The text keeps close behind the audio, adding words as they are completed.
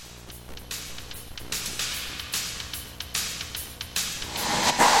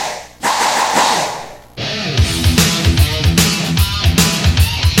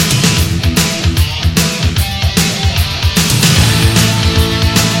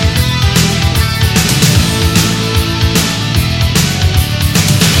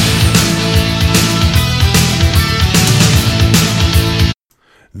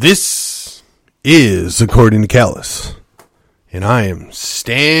This is According to Callus, and I am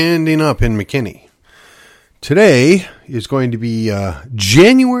standing up in McKinney. Today is going to be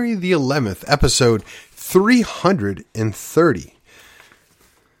January the 11th, episode 330.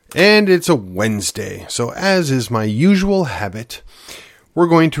 And it's a Wednesday, so as is my usual habit, we're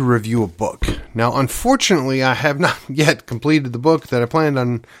going to review a book. Now, unfortunately, I have not yet completed the book that I planned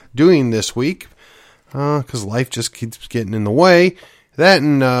on doing this week, because life just keeps getting in the way. That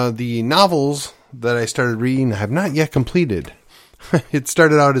and the novels that I started reading I have not yet completed. It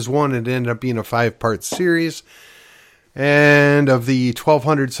started out as one, and it ended up being a 5-part series. And of the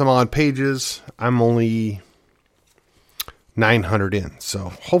 1,200 some odd pages, I'm only 900 in.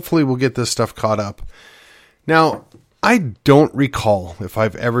 So hopefully we'll get this stuff caught up. Now, I don't recall if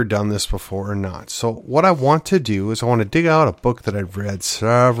I've ever done this before or not. So what I want to do is I want to dig out a book that I've read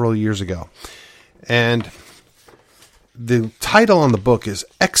several years ago. And the title on the book is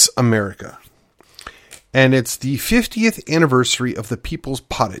Ex-America. And it's the 50th anniversary of the People's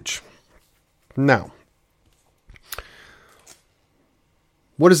Pottage. Now,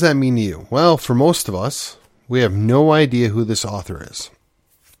 what does that mean to you? Well, for most of us, we have no idea who this author is.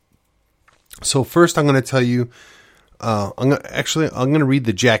 So first I'm going to tell you, I'm going to read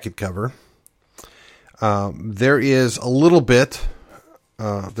the jacket cover. There is a little bit,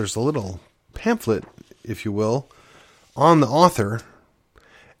 there's a little pamphlet, if you will, on the author.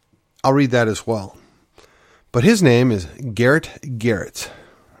 I'll read that as well. But his name is Garrett Garrett.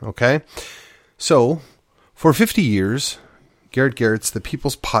 Okay? So, for 50 years, Garrett Garrett's The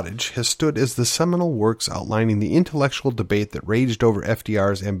People's Pottage has stood as the seminal works outlining the intellectual debate that raged over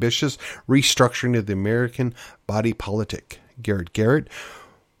FDR's ambitious restructuring of the American body politic. Garrett Garrett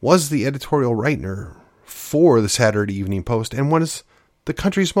was the editorial writer for the Saturday Evening Post and one of the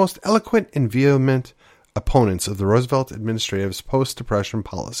country's most eloquent and vehement opponents of the Roosevelt administration's post-depression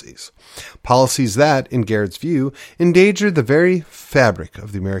policies. Policies that, in Garrett's view, endangered the very fabric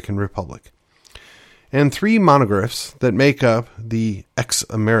of the American Republic. And 3 monographs that make up the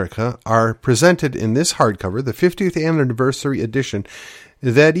Ex-America are presented in this hardcover, the 50th anniversary edition,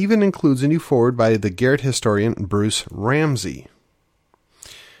 that even includes a new foreword by the Garrett historian Bruce Ramsey.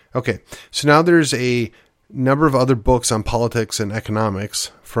 Okay, so now there's a number of other books on politics and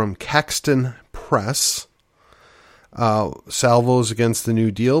economics from Caxton Press. Salvos Against the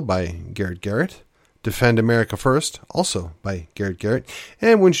New Deal by Garrett Garrett. Defend America First, also by Garrett Garrett.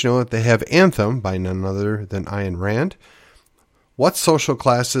 And wouldn't you know it, they have Anthem by none other than Ayn Rand. What Social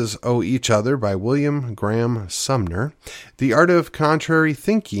Classes Owe Each Other by William Graham Sumner. The Art of Contrary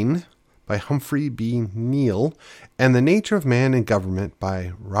Thinking by Humphrey B. Neal. And The Nature of Man and Government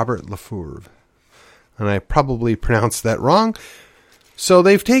by Robert Lefebvre. And I probably pronounced that wrong. So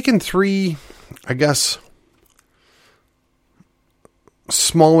they've taken 3, I guess,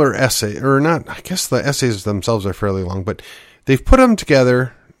 smaller essay, or not, I guess the essays themselves are fairly long, but they've put them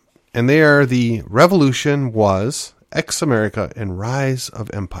together, and they are The Revolution Was, Ex-America, and Rise of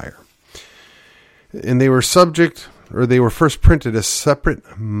Empire. And they were they were first printed as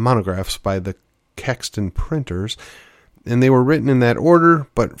separate monographs by the Caxton printers, and they were written in that order,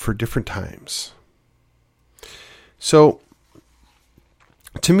 but for different times. So,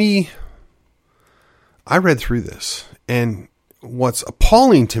 to me, I read through this, and what's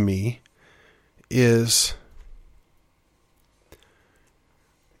appalling to me is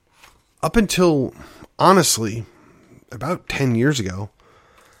up until, honestly, about 10 years ago,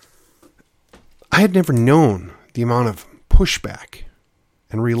 I had never known the amount of pushback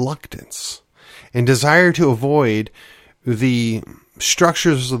and reluctance and desire to avoid the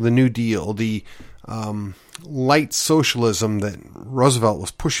structures of the New Deal, the light socialism that Roosevelt was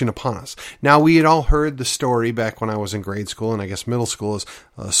pushing upon us. Now, we had all heard the story back when I was in grade school, and I guess middle school, is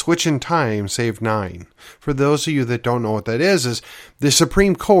switch in time, save 9. For those of you that don't know what that is the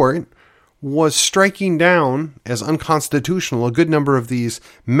Supreme Court was striking down as unconstitutional a good number of these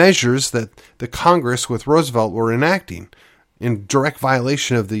measures that the Congress with Roosevelt were enacting in direct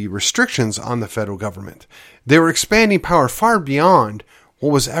violation of the restrictions on the federal government. They were expanding power far beyond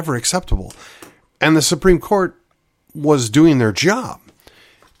what was ever acceptable. And the Supreme Court was doing their job.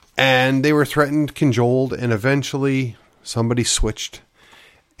 And they were threatened, cajoled, and eventually somebody switched.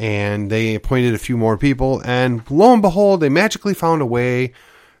 And they appointed a few more people. And lo and behold, they magically found a way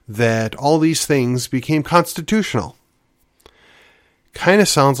that all these things became constitutional. Kind of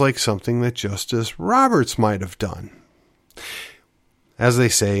sounds like something that Justice Roberts might have done. As they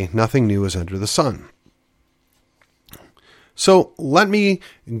say, nothing new is under the sun. So let me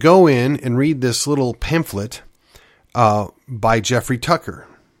go in and read this little pamphlet by Jeffrey Tucker.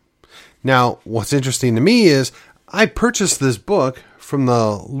 Now, what's interesting to me is I purchased this book from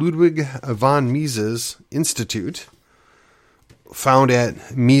the Ludwig von Mises Institute, found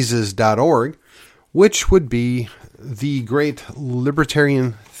at Mises.org, which would be the great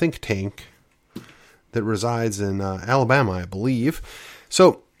libertarian think tank that resides in Alabama, I believe.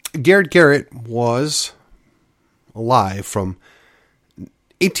 So Garrett Garrett was alive from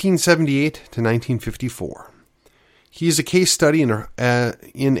 1878 to 1954. He is a case study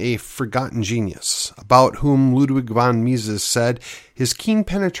in a forgotten genius, about whom Ludwig von Mises said, his keen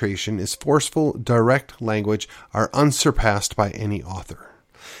penetration, his forceful, direct language are unsurpassed by any author.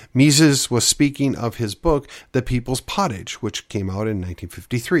 Mises was speaking of his book, The People's Pottage, which came out in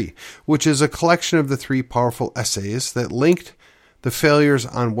 1953, which is a collection of the three powerful essays that linked the failures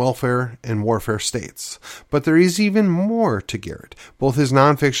on welfare and warfare states. But there is even more to Garrett. Both his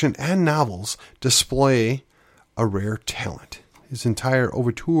nonfiction and novels display a rare talent. His entire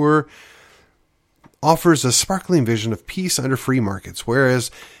overture offers a sparkling vision of peace under free markets,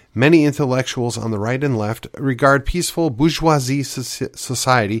 whereas many intellectuals on the right and left regard peaceful bourgeoisie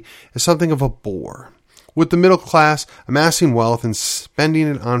society as something of a bore. With the middle class amassing wealth and spending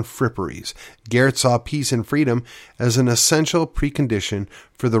it on fripperies, Garrett saw peace and freedom as an essential precondition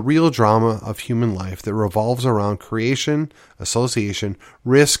for the real drama of human life that revolves around creation, association,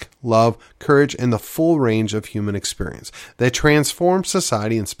 risk, love, courage, and the full range of human experience that transforms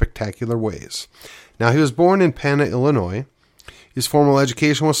society in spectacular ways. Now, he was born in Pana, Illinois. His formal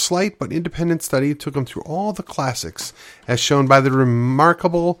education was slight, but independent study took him through all the classics, as shown by the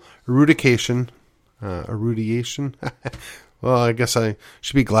remarkable erudition. Well, I guess I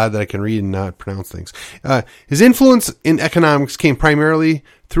should be glad that I can read and not pronounce things. His influence in economics came primarily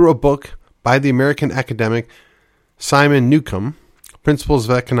through a book by the American academic Simon Newcomb, Principles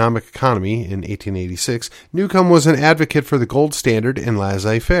of Economic Economy, in 1886. Newcomb was an advocate for the gold standard and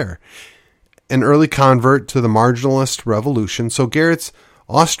laissez-faire, an early convert to the marginalist revolution, so Garrett's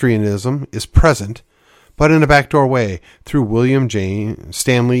Austrianism is present, but in a backdoor way, through William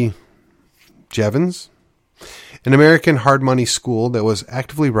Stanley Jevons, an American hard money school that was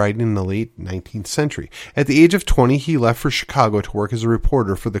actively writing in the late 19th century. At the age of 20, he left for Chicago to work as a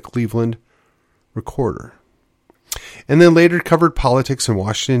reporter for the Cleveland Recorder, and then later covered politics in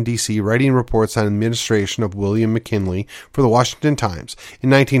Washington, D.C., writing reports on the administration of William McKinley for the Washington Times. In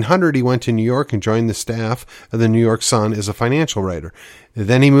 1900, he went to New York and joined the staff of the New York Sun as a financial writer.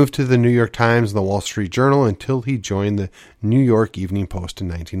 Then he moved to the New York Times and the Wall Street Journal until he joined the New York Evening Post in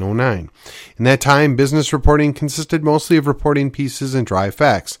 1909. In that time, business reporting consisted mostly of reporting pieces and dry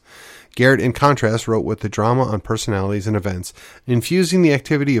facts. Garrett, in contrast, wrote with the drama on personalities and events, infusing the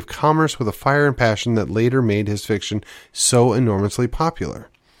activity of commerce with a fire and passion that later made his fiction so enormously popular.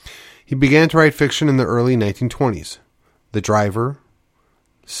 He began to write fiction in the early 1920s. The Driver,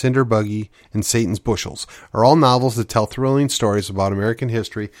 Cinder Buggy, and Satan's Bushels are all novels that tell thrilling stories about American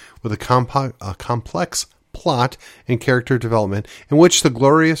history with a complex plot and character development in which the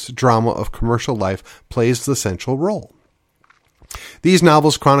glorious drama of commercial life plays the central role. These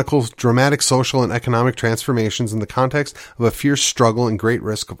novels chronicle dramatic social and economic transformations in the context of a fierce struggle and great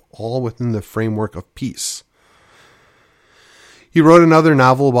risk, of all within the framework of peace. He wrote another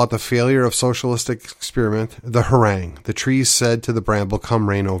novel about the failure of socialistic experiment, The Harangue, The Trees Said to the Bramble, Come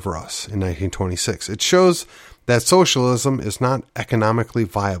Reign Over Us, in 1926. It shows that socialism is not economically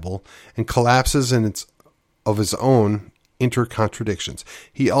viable and collapses in its own intercontradictions.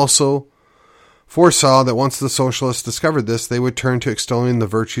 He also foresaw that once the socialists discovered this, they would turn to extolling the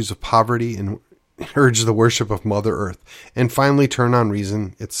virtues of poverty and urge the worship of Mother Earth, and finally turn on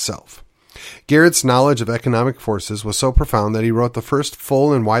reason itself. Garrett's knowledge of economic forces was so profound that he wrote the first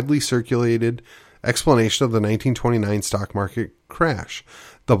full and widely circulated explanation of the 1929 stock market crash,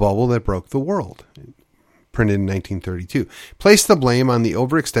 the bubble that broke the world, printed in 1932, placed the blame on the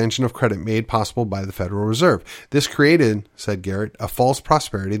overextension of credit made possible by the Federal Reserve. This created, said Garrett, a false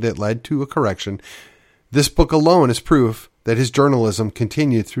prosperity that led to a correction. This book alone is proof that his journalism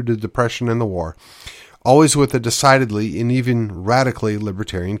continued through the Depression and the war, always with a decidedly and even radically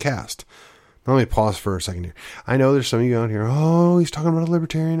libertarian cast. Now, let me pause for a second here. I know there's some of you out here, oh, he's talking about a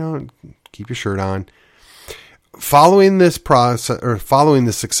libertarian. Oh, keep your shirt on. Following this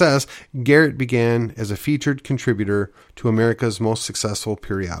success, Garrett began as a featured contributor to America's most successful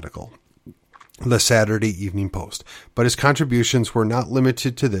periodical, the Saturday Evening Post. But his contributions were not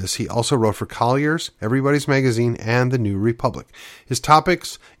limited to this. He also wrote for Collier's, Everybody's Magazine, and the New Republic. His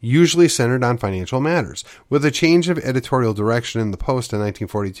topics usually centered on financial matters. With a change of editorial direction in the Post in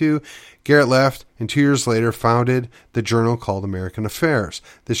 1942, Garrett left and 2 years later founded the journal called American Affairs.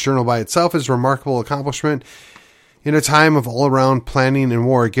 This journal by itself is a remarkable accomplishment. In a time of all-around planning and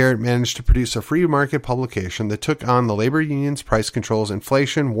war, Garrett managed to produce a free market publication that took on the labor unions, price controls,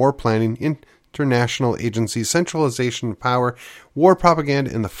 inflation, war planning, international agencies, centralization of power, war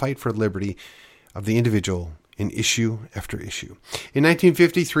propaganda, and the fight for liberty of the individual in issue after issue. In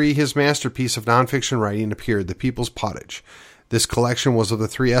 1953, his masterpiece of nonfiction writing appeared, The People's Pottage. This collection was of the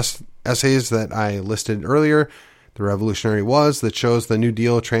three essays that I listed earlier. The Revolutionary Was, that shows the New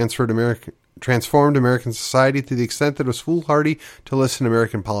Deal transformed American society to the extent that it was foolhardy to listen to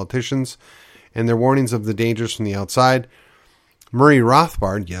American politicians and their warnings of the dangers from the outside. Murray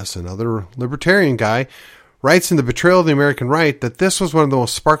Rothbard, yes, another libertarian guy, writes in The Betrayal of the American Right that this was one of the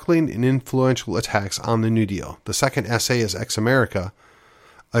most sparkling and influential attacks on the New Deal. The second essay is Ex America,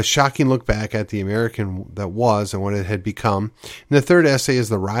 a shocking look back at the American that was and what it had become. And the third essay is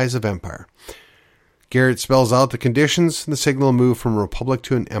The Rise of Empire. Garrett spells out the conditions and the signal move from a republic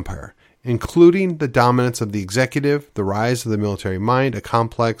to an empire, including the dominance of the executive, the rise of the military mind, a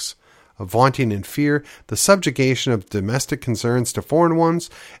complex of vaunting and fear, the subjugation of domestic concerns to foreign ones,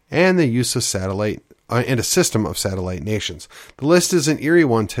 and the use of satellite and a system of satellite nations. The list is an eerie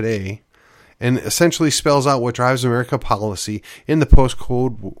one today, and essentially spells out what drives American policy in the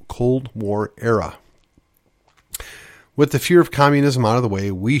post-Cold War era. With the fear of communism out of the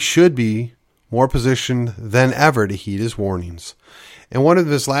way, we should be more positioned than ever to heed his warnings. In one of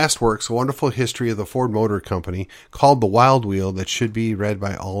his last works, A Wonderful History of the Ford Motor Company, called The Wild Wheel, that should be read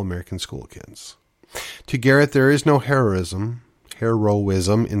by all American school kids. To Garrett, there is no heroism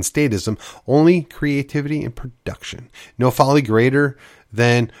in statism, only creativity and production. No folly greater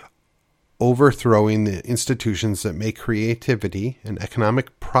than overthrowing the institutions that make creativity and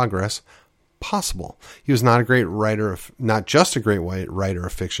economic progress possible. He was not just a great writer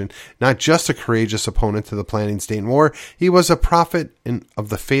of fiction, not just a courageous opponent to the planning state and war. He was a prophet of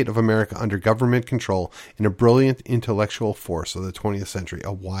the fate of America under government control and a brilliant intellectual force of the 20th century,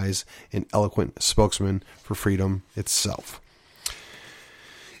 a wise and eloquent spokesman for freedom itself.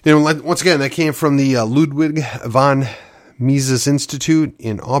 Once again, that came from the Ludwig von Mises Institute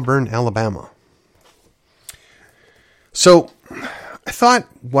in Auburn, Alabama. So I thought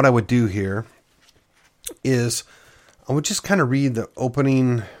what I would do here is I would just kind of read the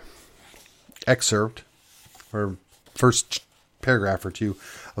opening excerpt or first paragraph or two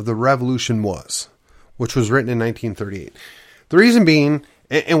of The Revolution Was, which was written in 1938. The reason being,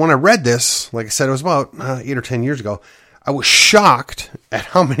 and when I read this, like I said, it was about 8 or 10 years ago, I was shocked at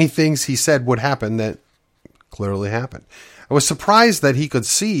how many things he said would happen that clearly happened. I was surprised that he could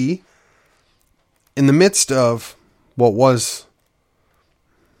see in the midst of what was,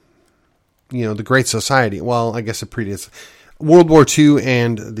 the Great Society. Well, I guess it predates World War II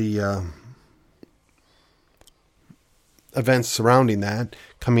and the events surrounding that,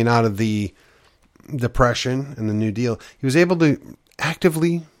 coming out of the Depression and the New Deal. He was able to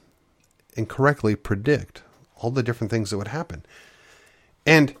actively and correctly predict all the different things that would happen.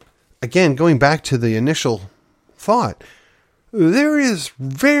 And again, going back to the initial thought, there is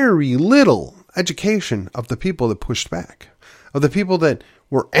very little education of the people that pushed back, of the people that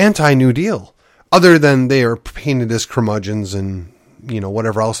were anti-New Deal, other than they are painted as curmudgeons and,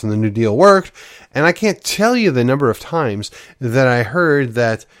 whatever else in the New Deal worked. And I can't tell you the number of times that I heard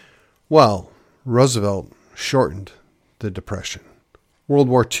that, Roosevelt shortened the Depression. World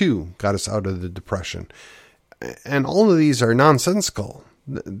War II got us out of the Depression. And all of these are nonsensical.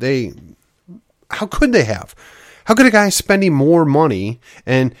 How could they have? How could a guy spending more money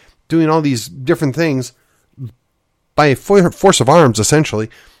and doing all these different things by force of arms, essentially,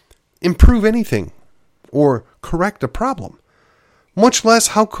 improve anything or correct a problem? Much less,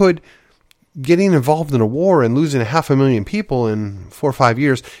 how could getting involved in a war and losing 500,000 people in 4 or 5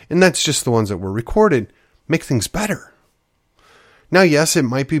 years, and that's just the ones that were recorded, make things better? Now, yes, it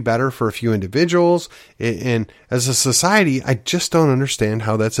might be better for a few individuals, and as a society, I just don't understand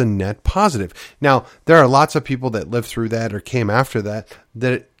how that's a net positive. Now, there are lots of people that lived through that or came after that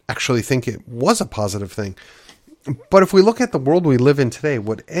actually think it was a positive thing. But if we look at the world we live in today,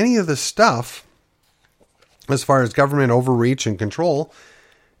 would any of this stuff, as far as government overreach and control,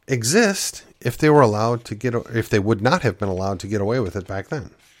 exist if they would not have been allowed to get away with it back then?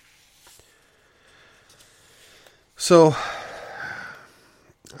 So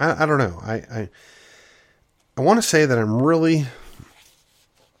I don't know. I want to say that I'm really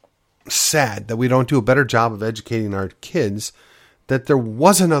sad that we don't do a better job of educating our kids that there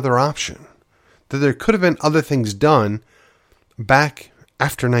was another option, that there could have been other things done back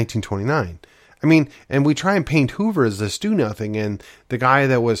after 1929. I mean, and we try and paint Hoover as this do-nothing and the guy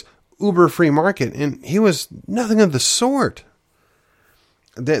that was uber free market, and he was nothing of the sort.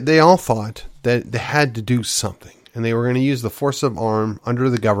 They all thought that they had to do something. And they were going to use the force of arm under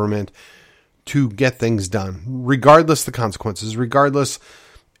the government to get things done, regardless the consequences, regardless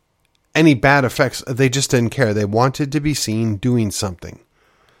any bad effects. They just didn't care. They wanted to be seen doing something.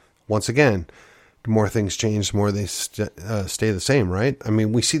 Once again, the more things change, the more they stay the same, right? I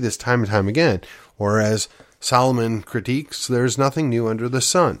mean, we see this time and time again. Or as Solomon critiques, there's nothing new under the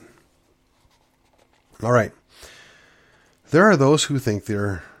sun. All right. There are those who think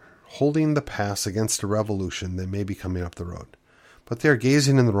they're holding the pass against a revolution that may be coming up the road. But they are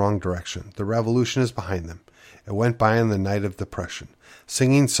gazing in the wrong direction. The revolution is behind them. It went by in the night of depression,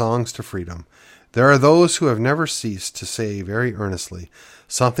 singing songs to freedom. There are those who have never ceased to say very earnestly,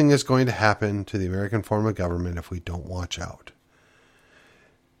 something is going to happen to the American form of government if we don't watch out.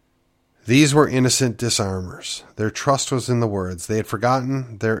 These were innocent disarmers. Their trust was in the words. They had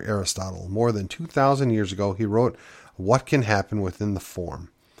forgotten their Aristotle. More than 2,000 years ago, he wrote what can happen within the form,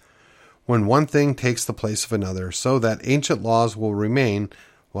 when one thing takes the place of another, so that ancient laws will remain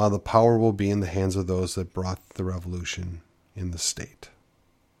while the power will be in the hands of those that brought the revolution in the state.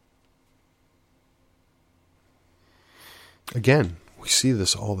 Again, we see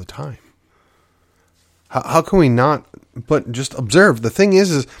this all the time. How can we not but just observe? The thing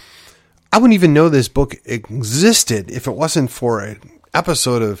is I wouldn't even know this book existed if it wasn't for an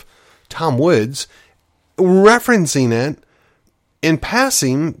episode of Tom Woods referencing it in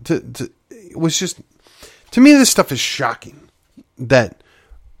passing. It was just, to me, this stuff is shocking that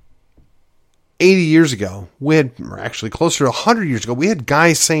 80 years ago, or actually closer to 100 years ago, we had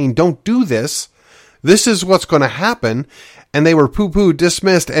guys saying, don't do this. This is what's going to happen. And they were poo-poo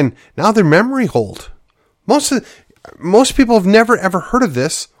dismissed. And now their memory hold. Most people have never ever heard of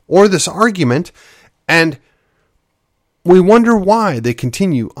this or this argument. And we wonder why they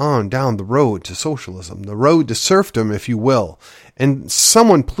continue on down the road to socialism, the road to serfdom, if you will. And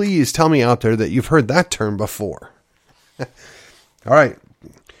someone please tell me out there that you've heard that term before. All right.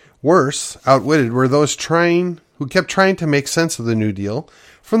 Worse, outwitted were those who kept trying to make sense of the New Deal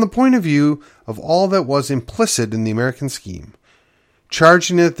from the point of view of all that was implicit in the American scheme,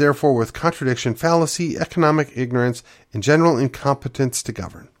 charging it therefore with contradiction, fallacy, economic ignorance, and general incompetence to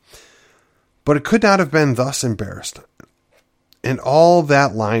govern. But it could not have been thus embarrassed. And all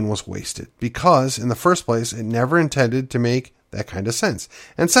that line was wasted, because, in the first place, it never intended to make that kind of sense.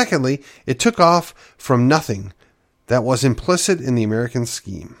 And secondly, it took off from nothing that was implicit in the American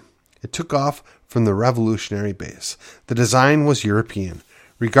scheme. It took off from the revolutionary base. The design was European,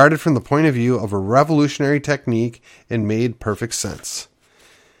 regarded from the point of view of a revolutionary technique, and made perfect sense.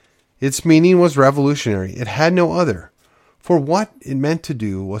 Its meaning was revolutionary. It had no other. For what it meant to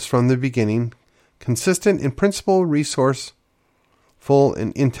do was from the beginning consistent in principle, resourceful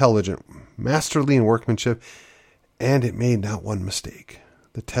and intelligent, masterly in workmanship, and it made not one mistake.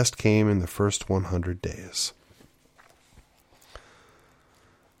 The test came in the first 100 days.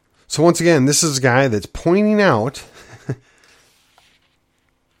 So once again, this is a guy that's pointing out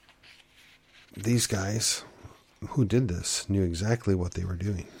these guys who did this knew exactly what they were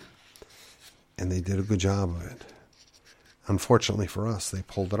doing. And they did a good job of it. Unfortunately for us, they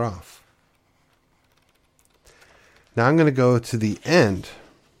pulled it off. Now I'm going to go to the end.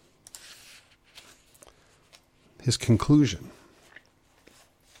 His conclusion.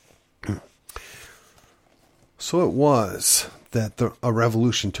 So it was that a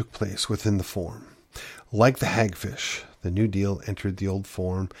revolution took place within the form. Like the hagfish, the New Deal entered the old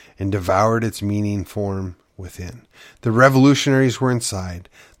form and devoured its meaning form within. The revolutionaries were inside.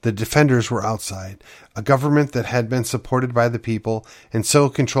 The defenders were outside. A government that had been supported by the people and so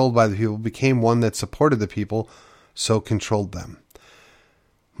controlled by the people became one that supported the people, so controlled them.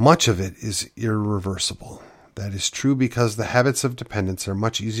 Much of it is irreversible. That is true because the habits of dependence are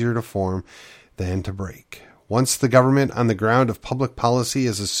much easier to form than to break. Once the government, on the ground of public policy,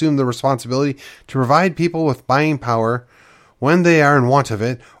 has assumed the responsibility to provide people with buying power when they are in want of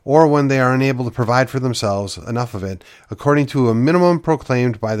it, or when they are unable to provide for themselves enough of it, according to a minimum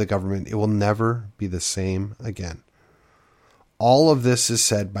proclaimed by the government, it will never be the same again. All of this is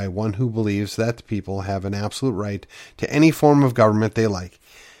said by one who believes that the people have an absolute right to any form of government they like,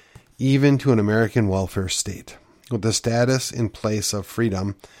 even to an American welfare state. With the status in place of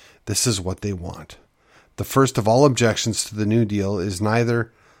freedom, this is what they want. The first of all objections to the New Deal is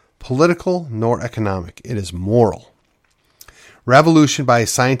neither political nor economic. It is moral. Revolution by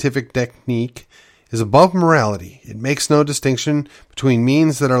scientific technique is above morality. It makes no distinction between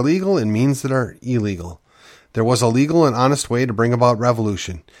means that are legal and means that are illegal. There was a legal and honest way to bring about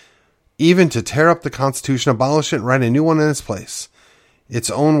revolution, even to tear up the Constitution, abolish it, and write a new one in its place.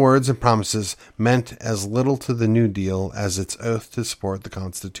 Its own words and promises meant as little to the New Deal as its oath to support the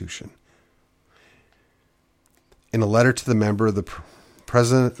Constitution. In a letter to the member of the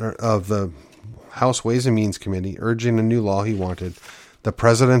president of the House Ways and Means Committee urging a new law he wanted, the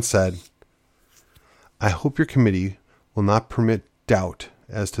president said, "I hope your committee will not permit doubt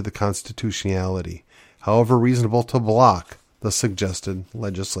as to the constitutionality, however reasonable, to block the suggested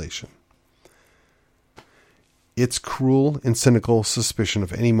legislation." Its cruel and cynical suspicion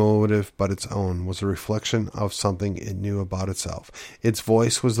of any motive but its own was a reflection of something it knew about itself. Its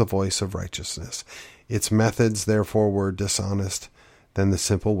voice was the voice of righteousness. Its methods, therefore, were dishonest than the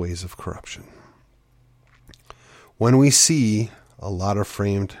simple ways of corruption. When we see a lot of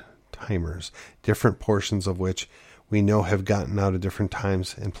framed timers, different portions of which we know have gotten out at different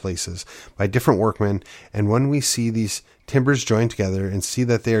times and places by different workmen, and when we see these timbers joined together and see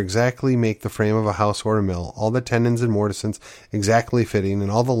that they exactly make the frame of a house or a mill, all the tendons and mortisons exactly fitting, and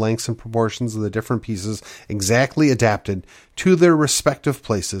all the lengths and proportions of the different pieces exactly adapted to their respective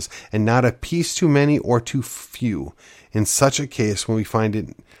places, and not a piece too many or too few. In such a case, when we find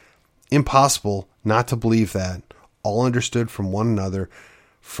it impossible not to believe that all understood from one another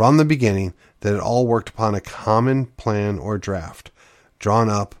from the beginning, that it all worked upon a common plan or draft, drawn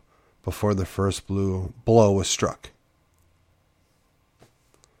up before the first blow was struck.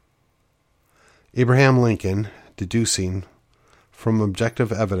 Abraham Lincoln, deducing from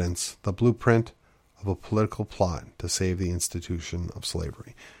objective evidence the blueprint of a political plot to save the institution of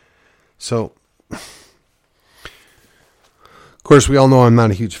slavery. So, of course, we all know I'm not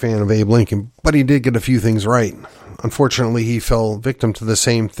a huge fan of Abe Lincoln, but he did get a few things right. Unfortunately, he fell victim to the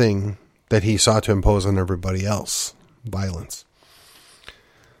same thing that he sought to impose on everybody else: violence.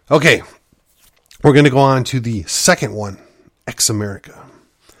 Okay, we're going to go on to the second one, Ex-America.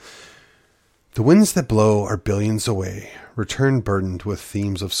 The winds that blow are billions away, return burdened with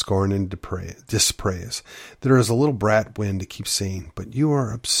themes of scorn and dispraise. There is a little brat wind to keep saying, "But you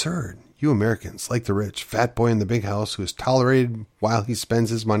are absurd. You Americans, like the rich fat boy in the big house who is tolerated while he spends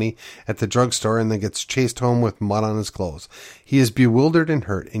his money at the drugstore and then gets chased home with mud on his clothes. He is bewildered and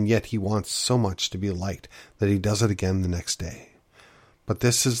hurt, and yet he wants so much to be liked that he does it again the next day. But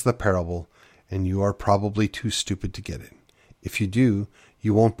this is the parable, and you are probably too stupid to get it. If you do,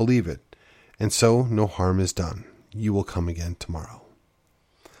 you won't believe it, and so no harm is done. You will come again tomorrow."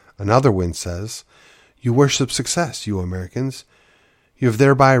 Another wind says, "You worship success, you Americans. You have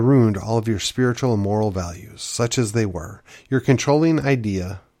thereby ruined all of your spiritual and moral values, such as they were. Your controlling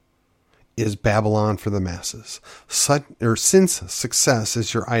idea is Babylon for the masses. Since success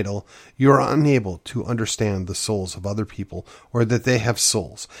is your idol, you are unable to understand the souls of other people, or that they have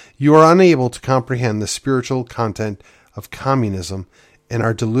souls. You are unable to comprehend the spiritual content of communism, and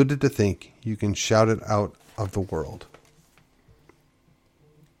are deluded to think you can shout it out of the world."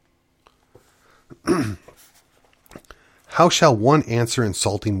 How shall one answer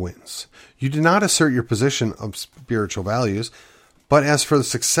insulting winds? You do not assert your position of spiritual values, but as for the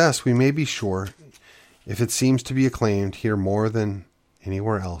success, we may be sure, if it seems to be acclaimed here more than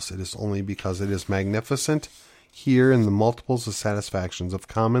anywhere else, it is only because it is magnificent here in the multiples of satisfactions of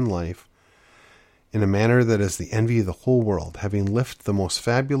common life, in a manner that is the envy of the whole world, having lifted the most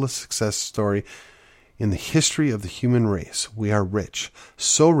fabulous success story in the history of the human race. We are rich,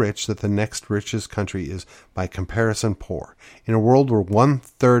 so rich that the next richest country is by comparison poor. In a world where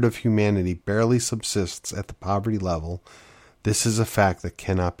 1/3 of humanity barely subsists at the poverty level, this is a fact that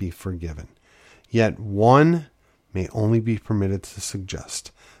cannot be forgiven. Yet one may only be permitted to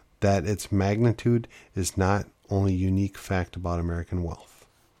suggest that its magnitude is not only a unique fact about American wealth.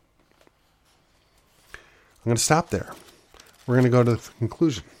 I'm going to stop there. We're going to go to the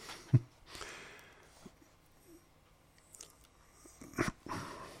conclusion.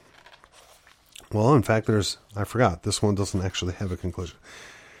 Well, in fact, I forgot, this one doesn't actually have a conclusion.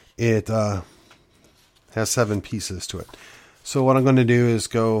 It has 7 pieces to it. So what I'm going to do is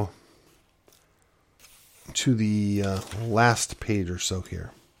go to the last page or so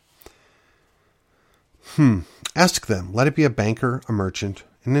here. Ask them, let it be a banker, a merchant,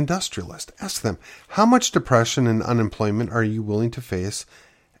 an industrialist. Ask them, how much depression and unemployment are you willing to face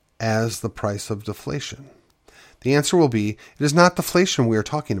as the price of deflation? The answer will be, it is not deflation we are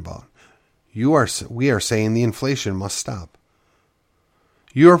talking about. We are saying the inflation must stop.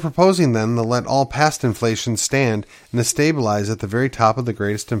 You are proposing then to let all past inflation stand and to stabilize at the very top of the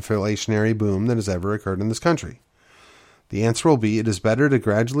greatest inflationary boom that has ever occurred in this country. The answer will be, it is better to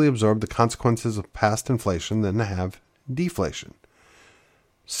gradually absorb the consequences of past inflation than to have deflation.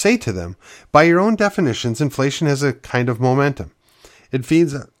 Say to them, by your own definitions, inflation has a kind of momentum. It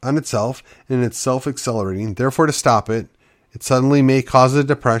feeds on itself and it's self-accelerating. Therefore, to stop it, it suddenly may cause a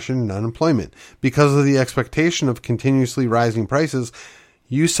depression and unemployment. Because of the expectation of continuously rising prices,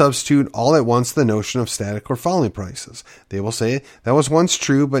 you substitute all at once the notion of static or falling prices. They will say that was once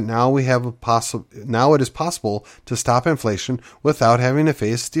true, but now now it is possible to stop inflation without having to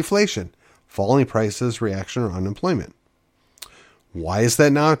face deflation, falling prices, reaction, or unemployment. Why is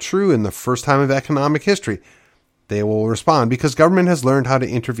that not true in the first time of economic history? They will respond, because government has learned how to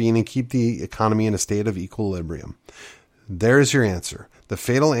intervene and keep the economy in a state of equilibrium. There is your answer. The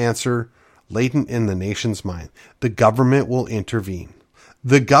fatal answer latent in the nation's mind. The government will intervene.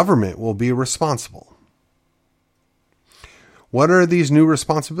 The government will be responsible. What are these new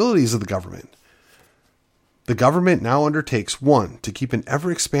responsibilities of the government? The government now undertakes, 1, to keep an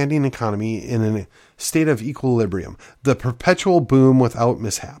ever-expanding economy in a state of equilibrium, the perpetual boom without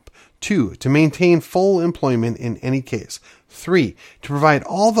mishap. 2, to maintain full employment in any case. 3, to provide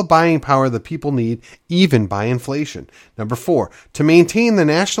all the buying power the people need, even by inflation. 4, to maintain the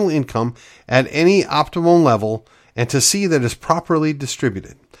national income at any optimal level and to see that it is properly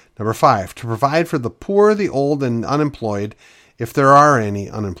distributed. 5, to provide for the poor, the old, and unemployed, if there are any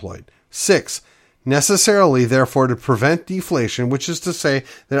unemployed. 6, necessarily, therefore, to prevent deflation, which is to say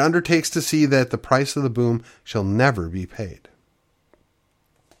that it undertakes to see that the price of the boom shall never be paid.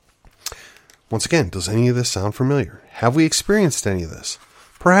 Once again, does any of this sound familiar? Have we experienced any of this?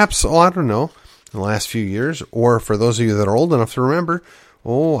 Perhaps, I don't know, in the last few years, or for those of you that are old enough to remember,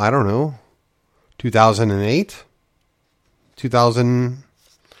 2008, 2000,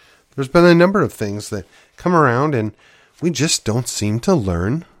 there's been a number of things that come around and we just don't seem to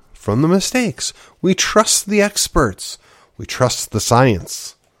learn from the mistakes. We trust the experts. We trust the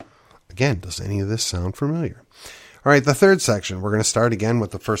science. Again, does any of this sound familiar? All right, the third section. We're going to start again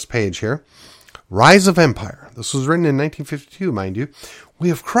with the first page here. Rise of Empire. This was written in 1952, mind you. We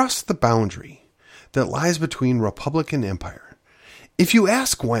have crossed the boundary that lies between republic and empire. If you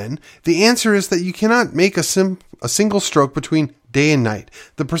ask when, the answer is that you cannot make a single stroke between day and night.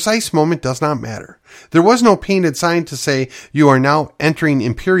 The precise moment does not matter. There was no painted sign to say you are now entering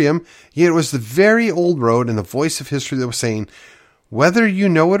Imperium, yet it was the very old road and the voice of history that was saying, whether you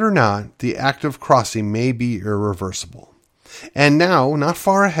know it or not, the act of crossing may be irreversible. And now, not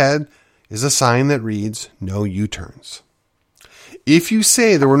far ahead, is a sign that reads, no U-turns. If you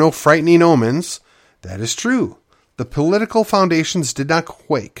say there were no frightening omens, that is true. The political foundations did not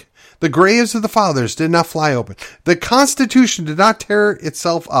quake. The graves of the fathers did not fly open. The Constitution did not tear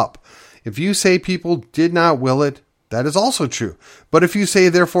itself up. If you say people did not will it, that is also true. But if you say,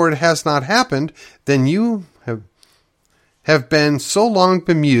 therefore, it has not happened, then you have been so long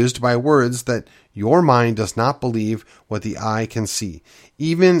bemused by words that your mind does not believe what the eye can see.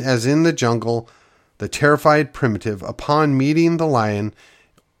 Even as in the jungle, the terrified primitive, upon meeting the lion,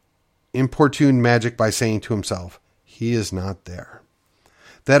 importuned magic by saying to himself, he is not there.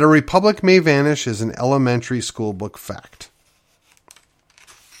 That a republic may vanish is an elementary school book fact.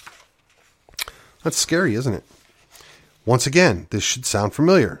 That's scary, isn't it? Once again, this should sound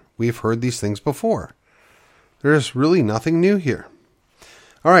familiar. We've heard these things before. There's really nothing new here.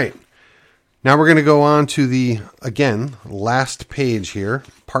 All right. Now we're going to go on to the, again, last page here,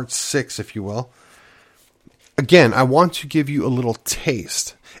 part 6, if you will. Again, I want to give you a little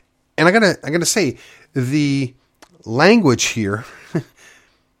taste. And I gotta say, the language here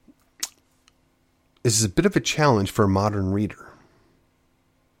is a bit of a challenge for a modern reader.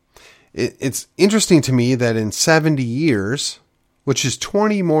 It's interesting to me that in 70 years, which is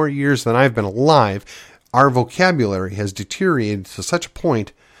 20 more years than I've been alive, our vocabulary has deteriorated to such a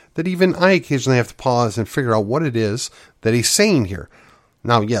point that even I occasionally have to pause and figure out what it is that he's saying here.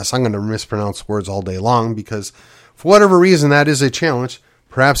 Now, yes, I'm going to mispronounce words all day long because for whatever reason that is a challenge.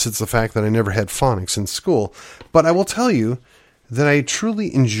 Perhaps it's the fact that I never had phonics in school. But I will tell you that I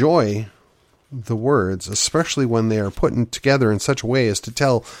truly enjoy the words, especially when they are put together in such a way as to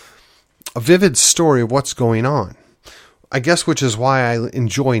tell a vivid story of what's going on. I guess which is why I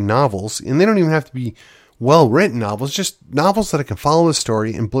enjoy novels, and they don't even have to be well-written novels, just novels that I can follow the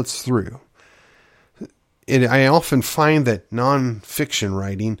story and blitz through. I often find that non-fiction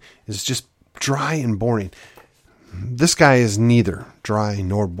writing is just dry and boring. This guy is neither dry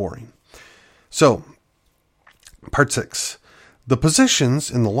nor boring. So, part 6. The positions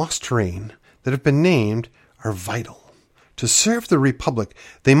in the lost terrain that have been named are vital. To serve the Republic,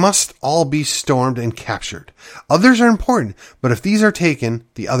 they must all be stormed and captured. Others are important, but if these are taken,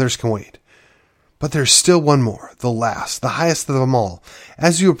 the others can wait. But there's still one more, the last, the highest of them all.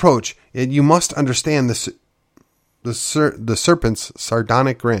 As you approach it, you must understand the serpent's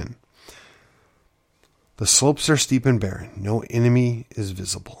sardonic grin. The slopes are steep and barren. No enemy is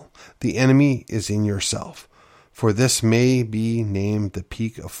visible. The enemy is in yourself. For this may be named the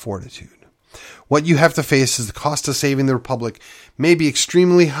peak of fortitude. What you have to face is the cost of saving the Republic may be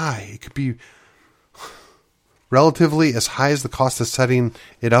extremely high. It could be relatively as high as the cost of setting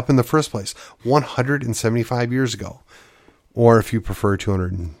it up in the first place, 175 years ago. Or if you prefer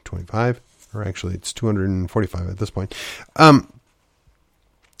 225, or actually it's 245 at this point.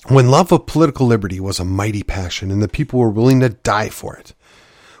 When love of political liberty was a mighty passion and the people were willing to die for it.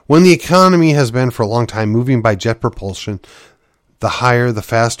 When the economy has been for a long time moving by jet propulsion, the higher, the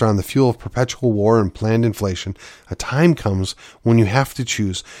faster on the fuel of perpetual war and planned inflation, a time comes when you have to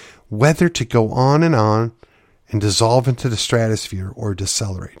choose whether to go on and dissolve into the stratosphere or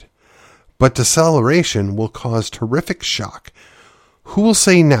decelerate. But deceleration will cause terrific shock. Who will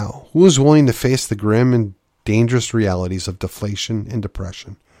say now? Who is willing to face the grim and dangerous realities of deflation and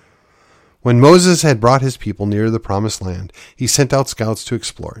depression? When Moses had brought his people near the promised land, he sent out scouts to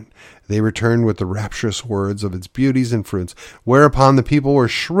explore it. They returned with the rapturous words of its beauties and fruits, whereupon the people were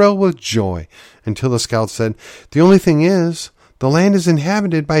shrill with joy, until the scouts said, "The only thing is, the land is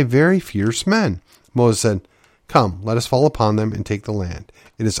inhabited by very fierce men." Moses said, "Come, let us fall upon them and take the land.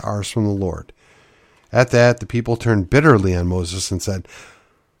 It is ours from the Lord." At that, the people turned bitterly on Moses and said,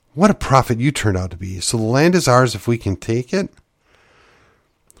 "What a prophet you turned out to be. So the land is ours if we can take it?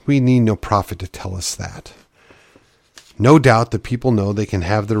 We need no prophet to tell us that." No doubt the people know they can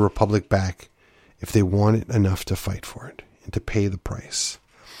have the Republic back if they want it enough to fight for it and to pay the price.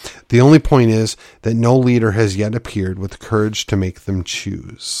 The only point is that no leader has yet appeared with the courage to make them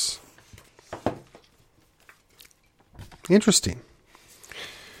choose. Interesting.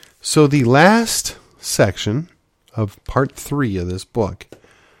 So the last section of part 3 of this book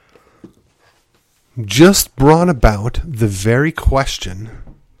just brought about the very question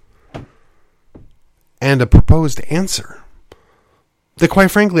and a proposed answer that, quite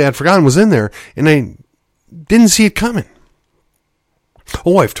frankly, I'd forgotten was in there, and I didn't see it coming.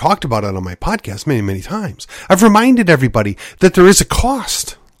 Oh, I've talked about it on my podcast many, many times. I've reminded everybody that there is a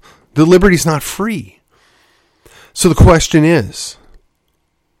cost. The liberty's not free. So the question is,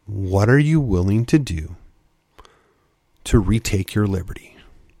 what are you willing to do to retake your liberty?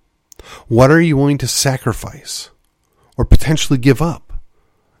 What are you willing to sacrifice or potentially give up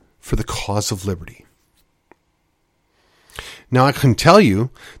for the cause of liberty? Now, I can tell you,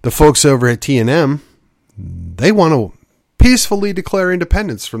 the folks over at T&M, they want to peacefully declare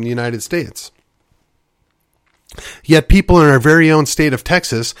independence from the United States. Yet people in our very own state of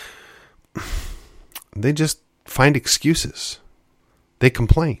Texas, they just find excuses. They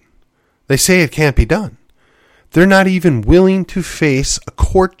complain. They say it can't be done. They're not even willing to face a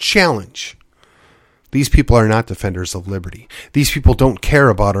court challenge. These people are not defenders of liberty. These people don't care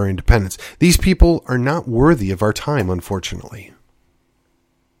about our independence. These people are not worthy of our time, unfortunately.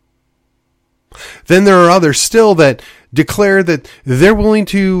 Then there are others still that declare that they're willing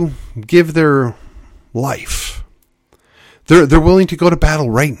to give their life. They're willing to go to battle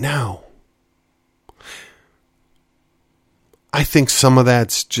right now. I think some of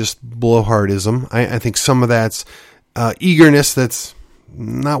that's just blowhardism. I think some of that's eagerness that's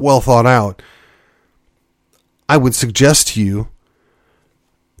not well thought out. I would suggest to you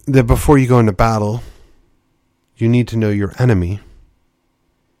that before you go into battle, you need to know your enemy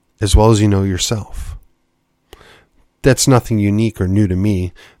as well as you know yourself. That's nothing unique or new to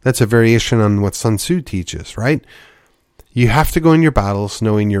me. That's a variation on what Sun Tzu teaches, right? You have to go in your battles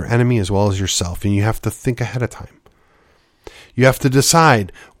knowing your enemy as well as yourself, and you have to think ahead of time. You have to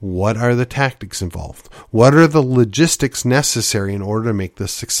decide, what are the tactics involved? What are the logistics necessary in order to make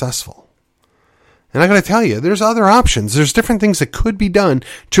this successful? And I got to tell you, there's other options. There's different things that could be done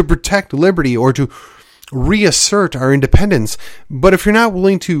to protect liberty or to reassert our independence. But if you're not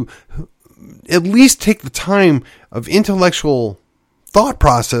willing to at least take the time of intellectual thought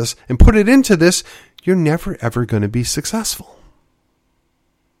process and put it into this, you're never, ever going to be successful.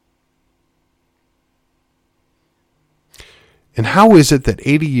 And how is it that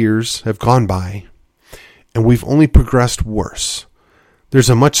 80 years have gone by and we've only progressed worse? There's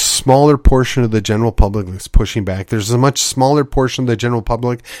a much smaller portion of the general public that's pushing back. There's a much smaller portion of the general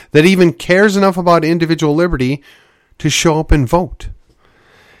public that even cares enough about individual liberty to show up and vote.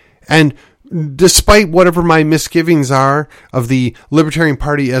 And despite whatever my misgivings are of the Libertarian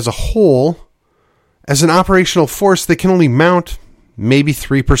Party as a whole, as an operational force, they can only mount maybe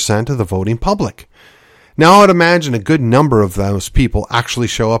 3% of the voting public. Now, I would imagine a good number of those people actually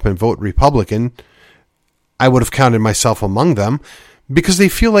show up and vote Republican. I would have counted myself among them, because they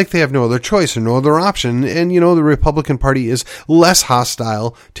feel like they have no other choice or no other option. And, the Republican Party is less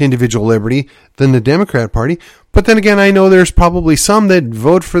hostile to individual liberty than the Democrat Party. But then again, I know there's probably some that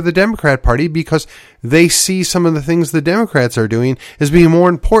vote for the Democrat Party because they see some of the things the Democrats are doing as being more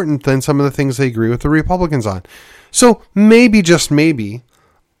important than some of the things they agree with the Republicans on. So maybe, just maybe,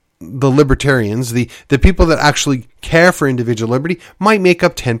 the libertarians, the people that actually care for individual liberty, might make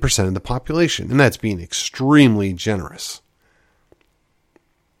up 10% of the population. And that's being extremely generous.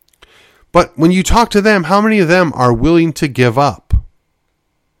 But when you talk to them, how many of them are willing to give up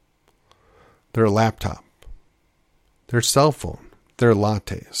their laptop, their cell phone, their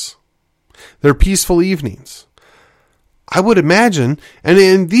lattes, their peaceful evenings? I would imagine,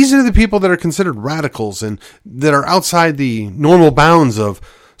 and these are the people that are considered radicals and that are outside the normal bounds of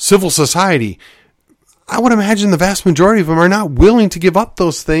civil society. I would imagine the vast majority of them are not willing to give up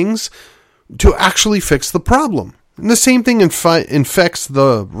those things to actually fix the problem. And the same thing infects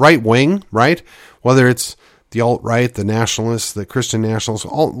the right wing, right? Whether it's the alt-right, the nationalists, the Christian nationalists,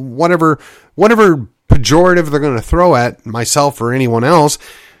 whatever pejorative they're going to throw at myself or anyone else,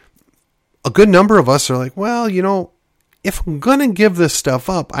 a good number of us are like, well, if I'm going to give this stuff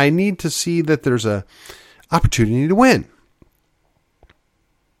up, I need to see that there's a opportunity to win.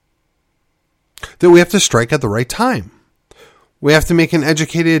 That we have to strike at the right time. We have to make an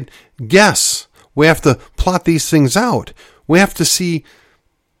educated guess. We have to plot these things out. We have to see,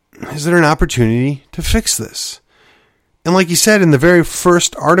 is there an opportunity to fix this? And like you said in the very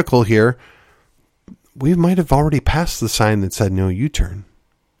first article here, we might have already passed the sign that said no U-turn.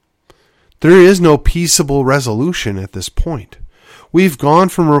 There is no peaceable resolution at this point. We've gone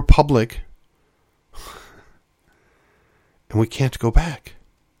from a republic and we can't go back.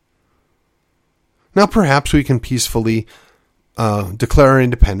 Now perhaps we can peacefully declare our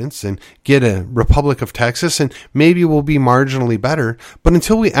independence and get a Republic of Texas, and maybe we'll be marginally better. But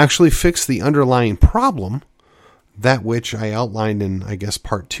until we actually fix the underlying problem, that which I outlined in, I guess,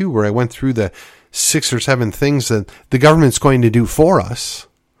 part 2, where I went through the 6 or 7 things that the government's going to do for us,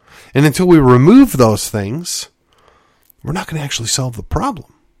 and until we remove those things, we're not going to actually solve the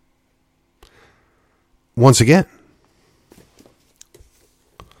problem. Once again,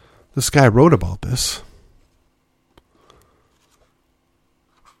 this guy wrote about this.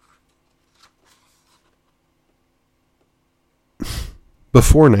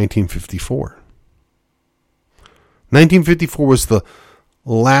 Before 1954. 1954 was the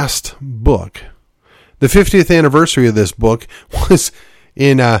last book. The 50th anniversary of this book was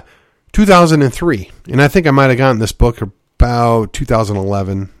in 2003. And I think I might have gotten this book about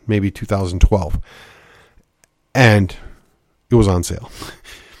 2011, maybe 2012. And it was on sale.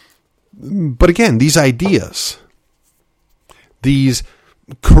 But again, these ideas, these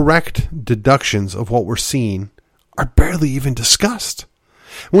correct deductions of what we're seeing are barely even discussed.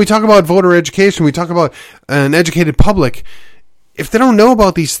 When we talk about voter education, we talk about an educated public. If they don't know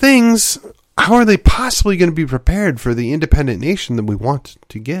about these things, how are they possibly going to be prepared for the independent nation that we want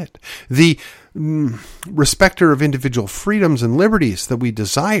to get? The respecter of individual freedoms and liberties that we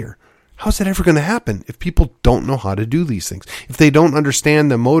desire. How's that ever going to happen if people don't know how to do these things? If they don't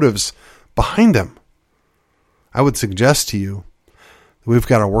understand the motives behind them? I would suggest to you that we've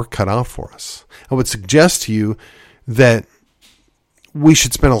got our work cut out for us. I would suggest to you that we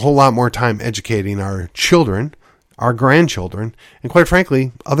should spend a whole lot more time educating our children, our grandchildren, and quite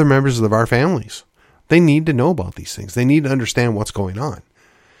frankly, other members of our families. They need to know about these things. They need to understand what's going on.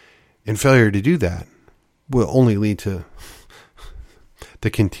 And failure to do that will only lead to the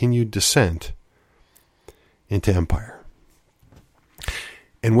continued descent into empire.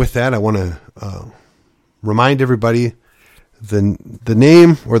 And with that, I want to remind everybody the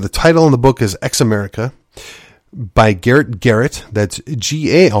name or the title in the book is Ex America by Garrett Garrett. That's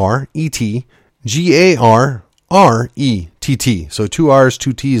Garett, Garrett. So 2 R's,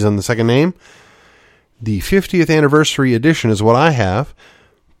 2 T's on the second name. The 50th anniversary edition is what I have,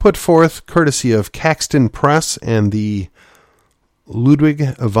 put forth courtesy of Caxton Press and the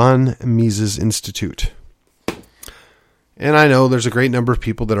Ludwig von Mises Institute. And I know there's a great number of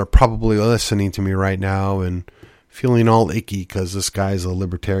people that are probably listening to me right now and feeling all icky because this guy's a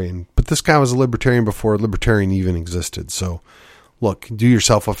libertarian. But this guy was a libertarian before libertarian even existed. So, look, do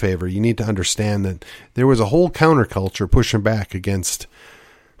yourself a favor. You need to understand that there was a whole counterculture pushing back against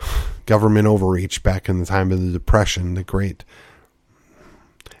government overreach back in the time of the Depression, the Great.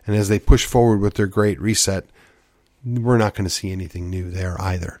 And as they push forward with their Great Reset, we're not going to see anything new there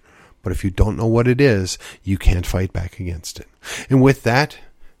either. But if you don't know what it is, you can't fight back against it. And with that,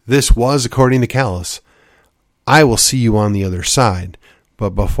 this was According to Callus. I will see you on the other side.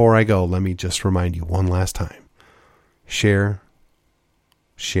 But before I go, let me just remind you one last time. Share,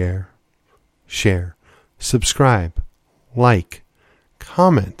 share, share, subscribe, like,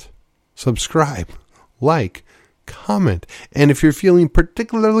 comment, subscribe, like, comment. And if you're feeling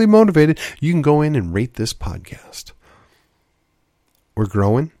particularly motivated, you can go in and rate this podcast. We're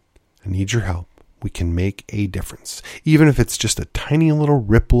growing. I need your help. We can make a difference. Even if it's just a tiny little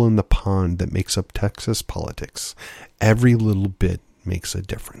ripple in the pond that makes up Texas politics. Every little bit makes a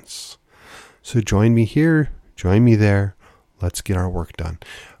difference. So join me here, join me there. Let's get our work done.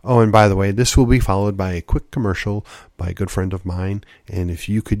 Oh, and by the way, this will be followed by a quick commercial by a good friend of mine. And if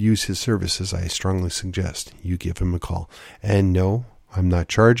you could use his services, I strongly suggest you give him a call. And no, I'm not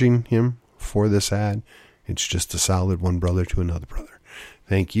charging him for this ad. It's just a solid one brother to another brother.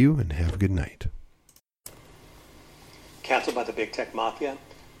 Thank you and have a good night. Canceled by the big tech mafia,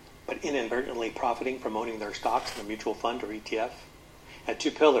 but inadvertently profiting from owning their stocks in a mutual fund or ETF? At Two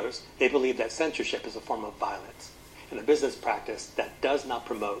Pillars, they believe that censorship is a form of violence and a business practice that does not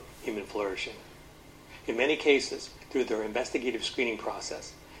promote human flourishing. In many cases, through their investigative screening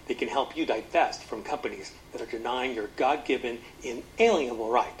process, they can help you divest from companies that are denying your God-given, inalienable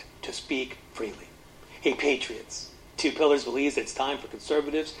right to speak freely. Hey, Patriots, Two Pillars believes it's time for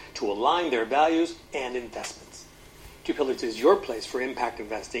conservatives to align their values and investments. Two Pillars is your place for impact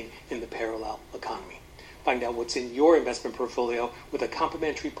investing in the parallel economy. Find out what's in your investment portfolio with a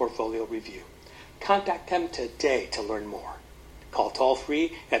complimentary portfolio review. Contact them today to learn more. Call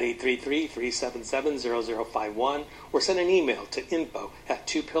toll-free at 833-377-0051 or send an email to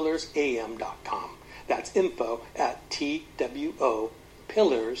info@twopillarsam.com. That's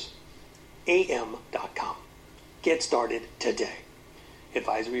info@twopillarsam.com. Get started today.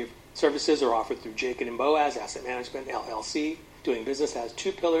 Advisory services are offered through Jacob & Boaz Asset Management, LLC, doing business as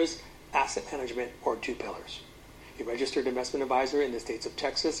Two Pillars Asset Management or Two Pillars. A registered investment advisor in the states of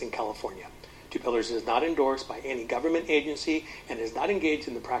Texas and California. Two Pillars is not endorsed by any government agency and is not engaged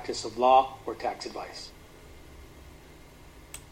in the practice of law or tax advice.